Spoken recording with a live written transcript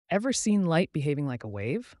Ever seen light behaving like a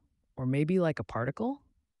wave? Or maybe like a particle?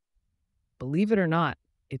 Believe it or not,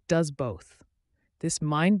 it does both. This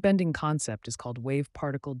mind bending concept is called wave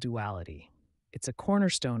particle duality. It's a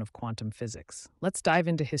cornerstone of quantum physics. Let's dive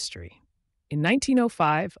into history. In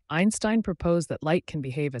 1905, Einstein proposed that light can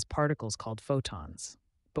behave as particles called photons.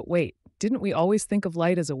 But wait, didn't we always think of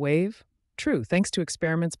light as a wave? True, thanks to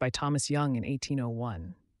experiments by Thomas Young in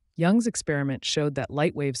 1801. Young's experiment showed that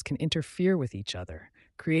light waves can interfere with each other,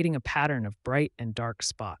 creating a pattern of bright and dark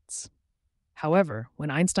spots. However,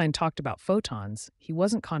 when Einstein talked about photons, he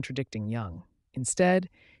wasn't contradicting Young. Instead,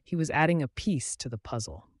 he was adding a piece to the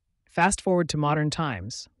puzzle. Fast forward to modern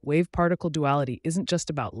times, wave particle duality isn't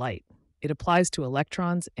just about light. It applies to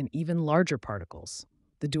electrons and even larger particles.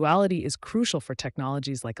 The duality is crucial for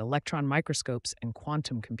technologies like electron microscopes and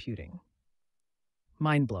quantum computing.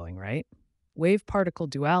 Mind-blowing, right? Wave particle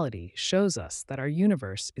duality shows us that our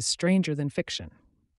universe is stranger than fiction.